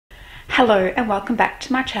Hello and welcome back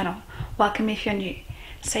to my channel. Welcome if you're new.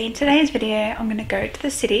 So in today's video I'm going to go to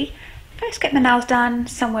the city, first get my nails done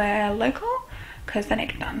somewhere local because they need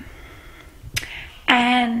to be done,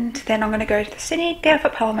 and then I'm going to go to the city, get off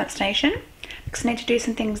at Parliament Station because I need to do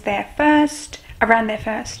some things there first, around there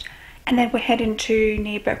first, and then we're heading to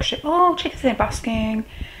near Bourke, check if they're busking,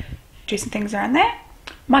 do some things around there.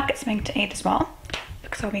 Might get something to eat as well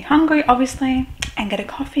because I'll be hungry obviously, and get a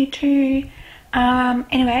coffee too.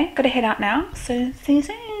 Anyway, gotta head out now, so see you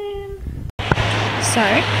soon. So,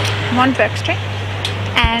 I'm on Bourke Street,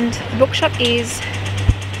 and the bookshop is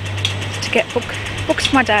to get books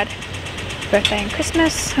for my dad, birthday and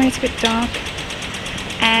Christmas. I know it's a bit dark,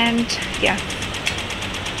 and yeah,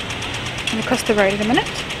 I'm gonna cross the road in a minute.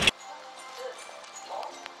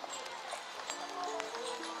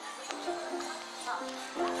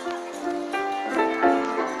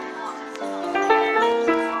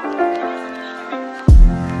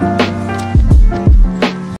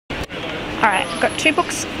 Alright, I've got two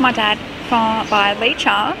books for my dad by Lee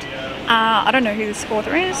Child. I don't know who this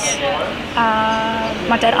author is.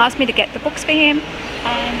 My dad asked me to get the books for him,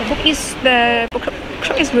 and the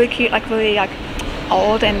bookshop is really cute, really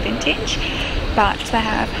old and vintage, but they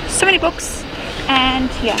have so many books, and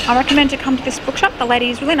yeah, I recommend to come to this bookshop. The lady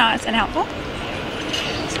is really nice and helpful.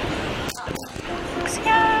 Books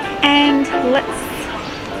here, and let's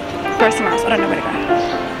go somewhere else. I don't know where to go.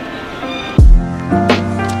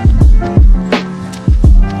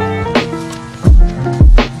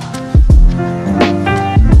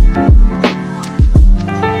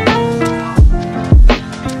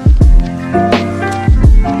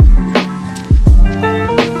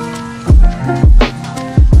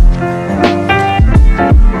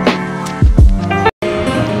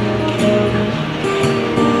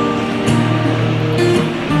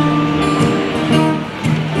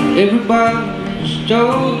 Everybody's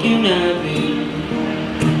talking at me.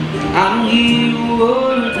 I don't hear a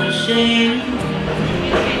word they're saying.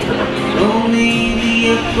 Only the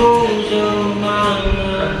echoes of my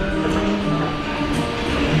mind.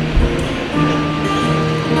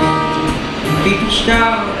 People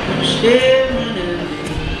stop and staring at me.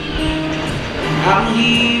 I don't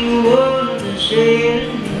hear a word they're saying.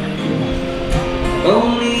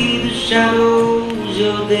 Only the shadows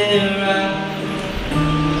of their eyes.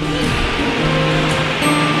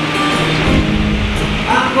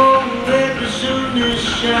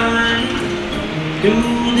 Shine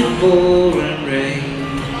through the pouring rain,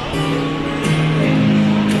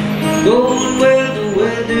 going where the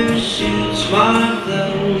weather suits my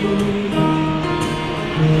flow.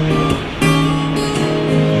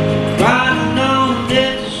 Riding on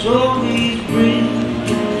that's always brings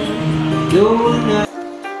your night.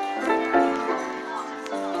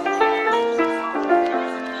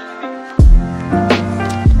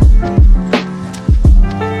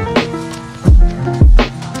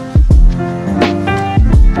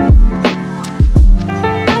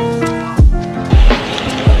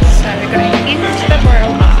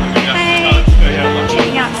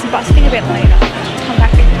 Busking a bit later. Come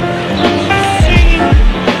back soon.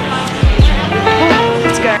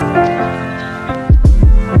 Let's go.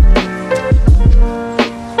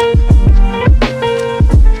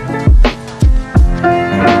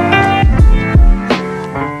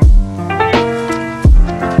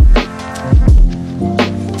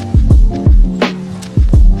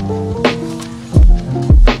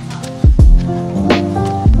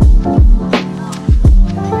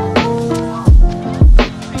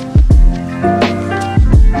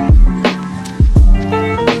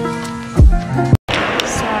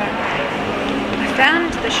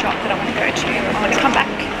 Shop that I want to go to. I'm going to come back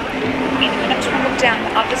in a minute to look down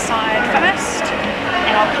the other side first,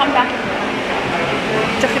 and I'll come back.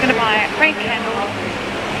 Definitely going to buy a great candle.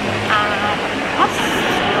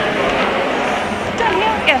 Down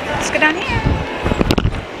here? Yeah, let's go down here.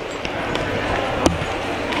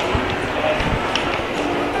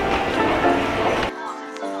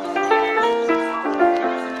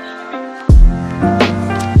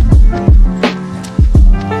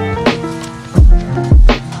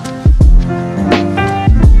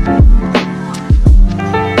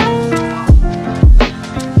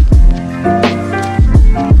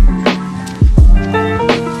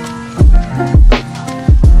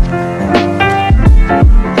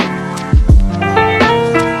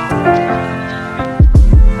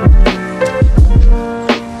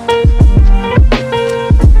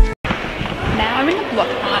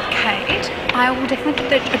 I will definitely put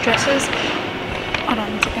the addresses. Hold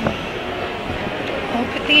on a second. I'll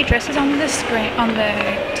put the addresses on the screen, on the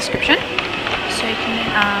description, so you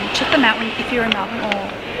can check them out if you're in Melbourne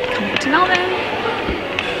or coming to Melbourne.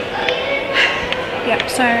 Yep,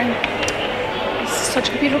 so it's such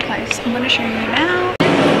a beautiful place. I'm going to show you now.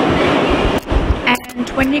 And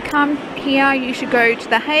when you come here, you should go to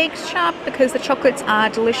the Hague's shop because the chocolates are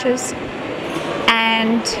delicious,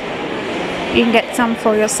 and you can get some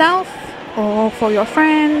for yourself or for your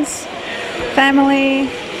friends, family.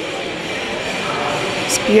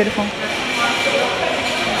 It's beautiful.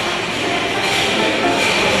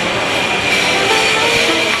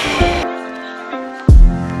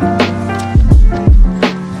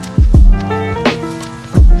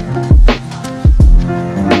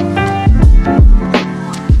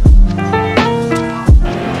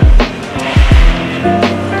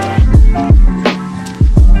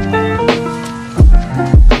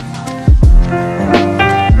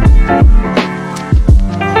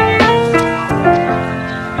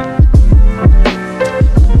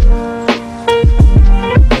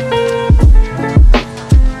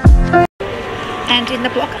 In the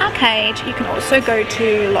Block Arcade, you can also go to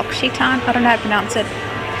Lokshitan, I don't know how to pronounce it,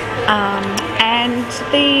 and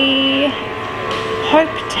the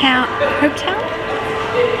Hopeton, I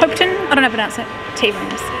don't know how to pronounce it, tea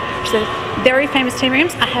rooms, which are very famous tea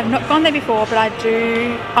rooms. I have not gone there before, but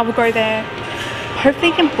I will go there. Hopefully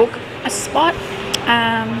you can book a spot.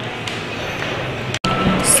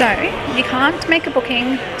 So you can't make a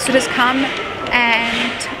booking, so just come,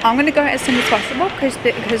 and I'm going to go as soon as possible because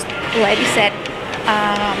the lady said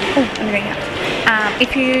oh, I'm doing that.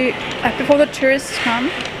 If you before the tourists come,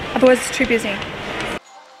 otherwise it's too busy.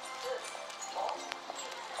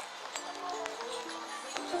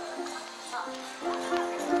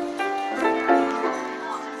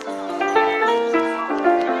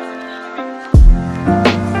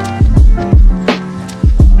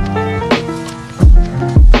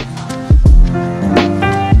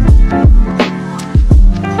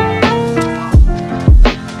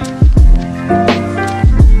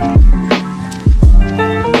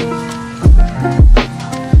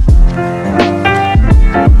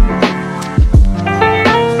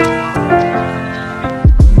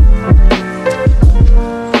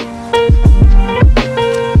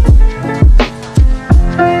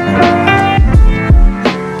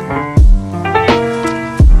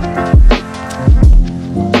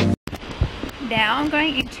 Now I'm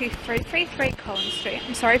going into 333 Collins Street.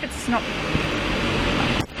 I'm sorry if it's not,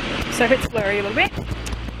 so if it's blurry a little bit.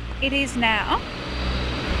 It is now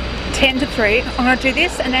 10 to 3. I'm going to do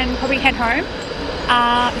this and then probably head home.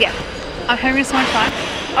 Yeah, I'm having so much fun.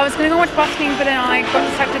 I was going to go watch busking, but then I got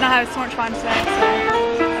distracted and I had so much fun today.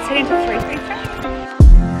 So let's head into 333.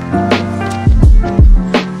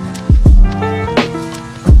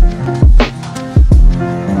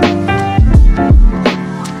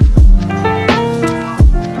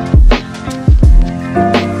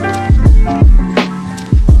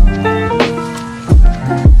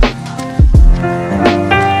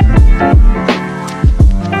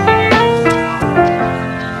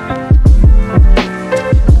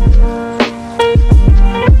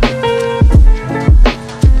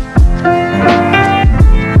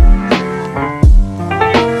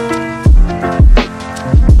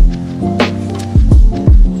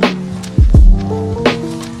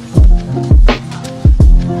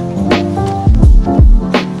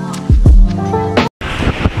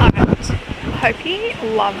 Hope you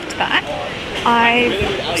loved that.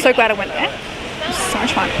 I'm so glad I went there. It was so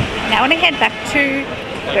much fun. Now I'm going to head back to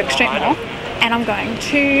Bourke Street Mall, and I'm going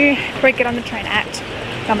to get on the train at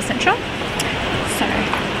Melbourne Central. So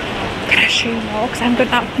I'm going to show you more because I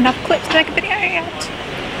haven't got enough clips to make a video yet.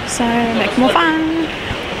 So make it more fun.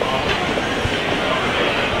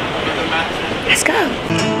 Let's go.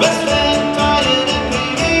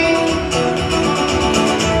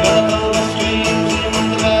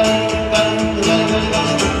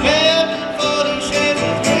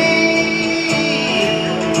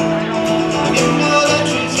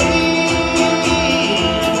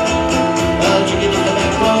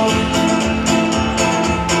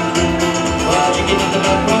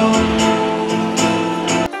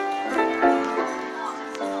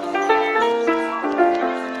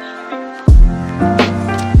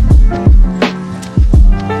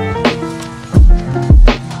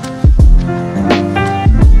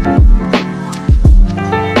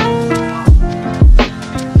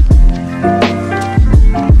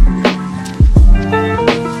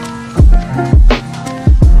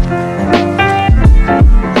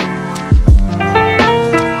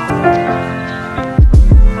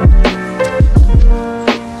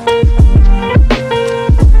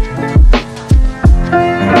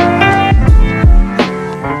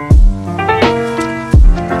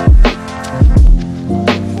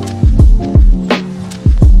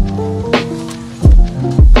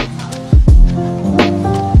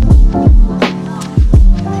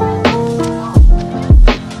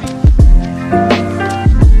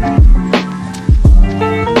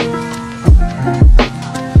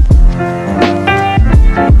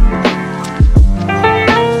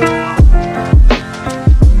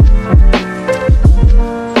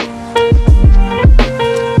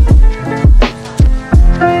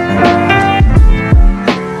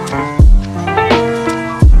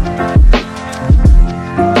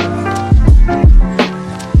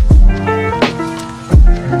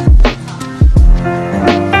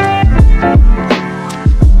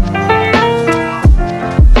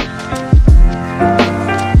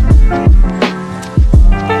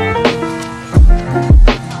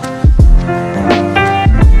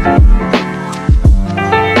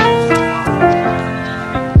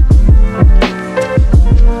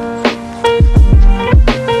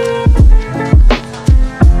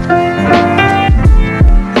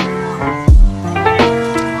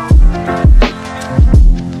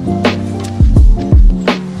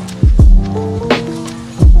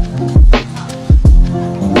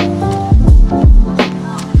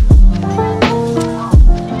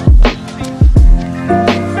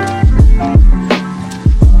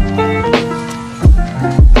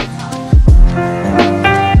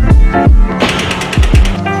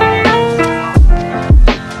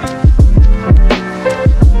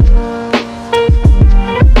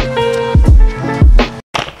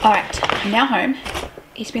 now home.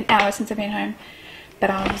 It's been hours since I've been home, but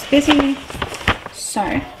I was busy. So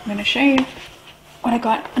I'm going to show you what I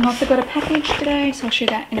got. And I also got a package today, so I'll show you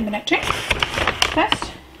that in a minute too.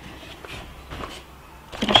 First,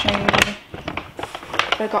 I'm going to show you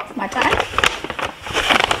what I got for my dad.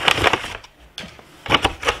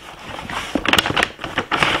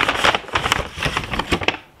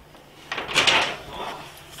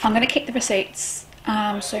 I'm going to keep the receipts,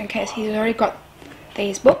 so in case he's already got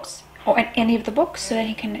these books, or any of the books, so that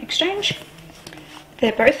he can exchange.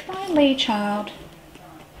 They're both by Lee Child.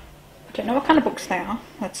 I don't know what kind of books they are.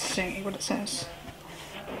 Let's see what it says.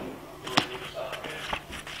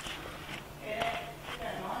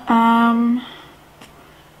 I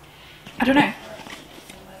don't know.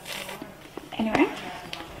 Anyway.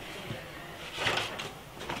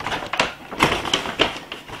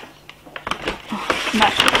 I'm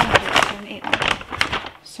actually going to eat one.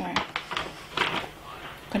 So, I'm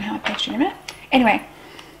going to have a pastry in a minute. Anyway.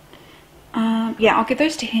 Yeah, I'll give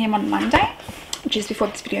those to him on Monday, which is before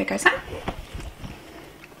this video goes up.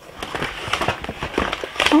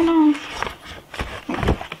 Oh no.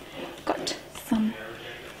 Got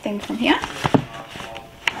something from here.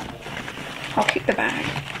 I'll keep the bag.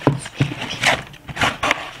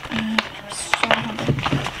 So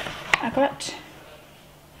I got,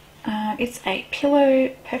 it's a pillow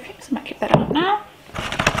perfume, so I might keep that up now.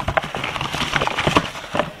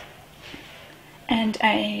 And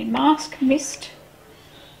a mask mist.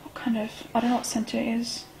 What kind of, I don't know what scent it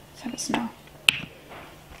is. Let's have a smell. I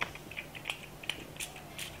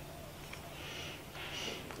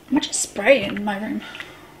might just spray it in my room.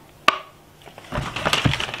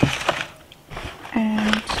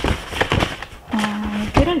 And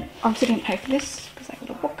I obviously didn't pay for this because I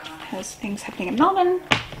got a book. It has things happening in Melbourne.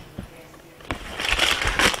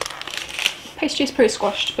 Pastry is pretty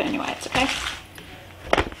squashed, but anyway, it's okay.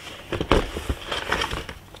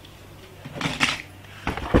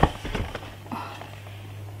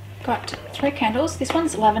 Got 3 candles. This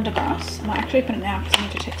one's lavender grass. I might actually open it now because I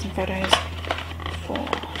need to take some photos for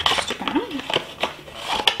Instagram.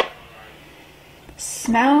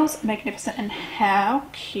 Smells magnificent, and how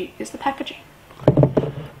cute is the packaging?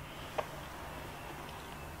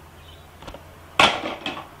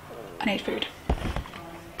 I need food.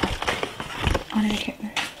 I need to keep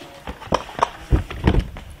this.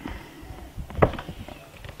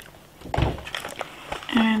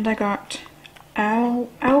 And I got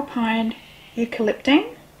Alpine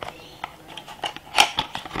Eucalyptine.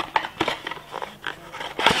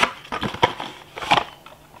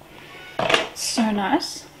 So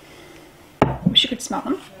nice. Wish you could smell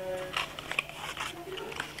them.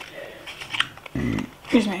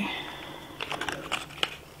 Excuse me.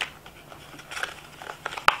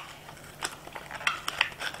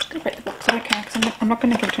 I'm just going to break the box out, okay, because I'm not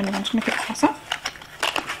going to give it to anyone. I'm just going to keep it myself.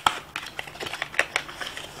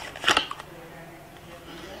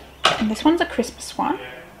 And this one's a Christmas one.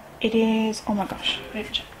 It is, oh my gosh,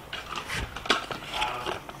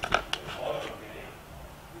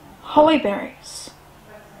 Holly Berries.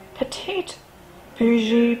 Petite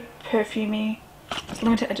Bougie Perfumey. It's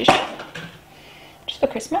limited edition. Just for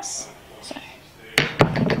Christmas. So,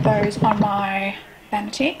 I put those on my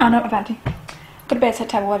vanity. Oh, not my vanity. Got a bedside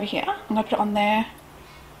table over here. I'm going to put it on there.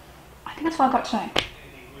 I think that's what I got today.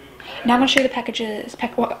 Now I'm going to show you the packages,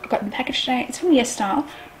 what I got in the package today. It's from Yes Style,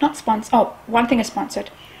 not sponsored. Oh, one thing is sponsored,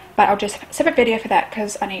 but I'll just have a separate video for that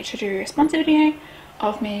because I need to do a sponsored video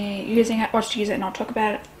of me using it, or just use it and I'll talk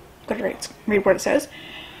about it. Got to read what it says.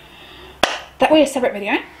 That way, a separate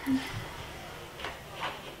video.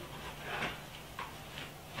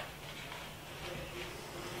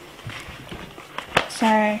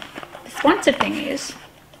 So, the sponsored thing is,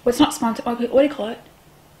 well, it's not sponsored. What do you call it?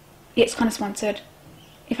 Yeah, it's kind of sponsored.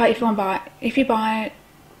 If you buy it,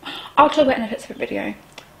 I'll talk about it in a separate video.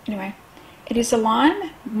 Anyway, it is a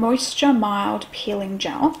Lime Moisture Mild Peeling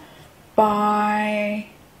Gel by,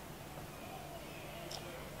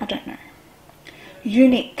 I don't know,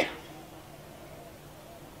 Unique.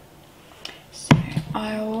 So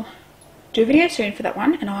I'll do a video soon for that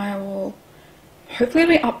one, and I will hopefully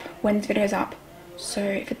be up when this video is up. So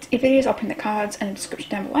if it is, I'll put in the cards and the description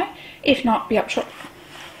down below. If not, be up shortly.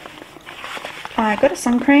 I got a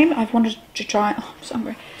sun cream I've wanted to try,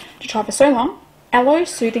 to try for so long. Aloe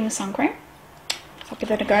Soothing Sun Cream. So I'll give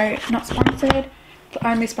that a go. Not sponsored. The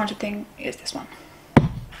only sponsored thing is this one.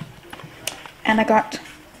 And I got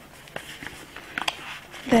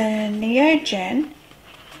the Neogen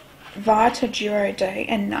Vita Duo Day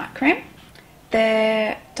and Night Cream.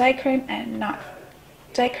 They're day cream and night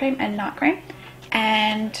cream.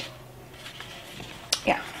 And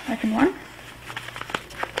yeah, open one.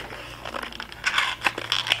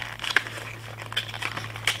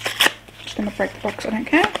 going to break the box, I don't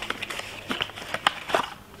care.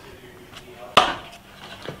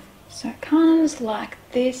 So it comes like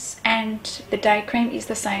this, and the day cream is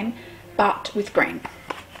the same, but with green.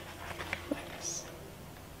 Like this.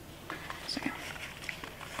 So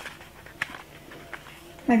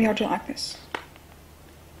maybe I'll do it like this.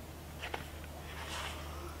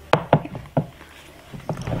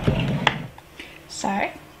 So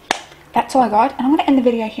that's all I got, and I'm going to end the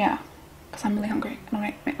video here because I'm really hungry and I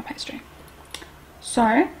want to make my pastry.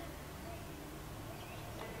 So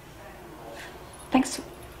thanks for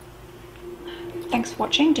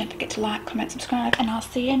watching. Don't forget to like, comment, subscribe, and I'll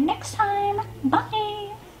see you next time. Bye.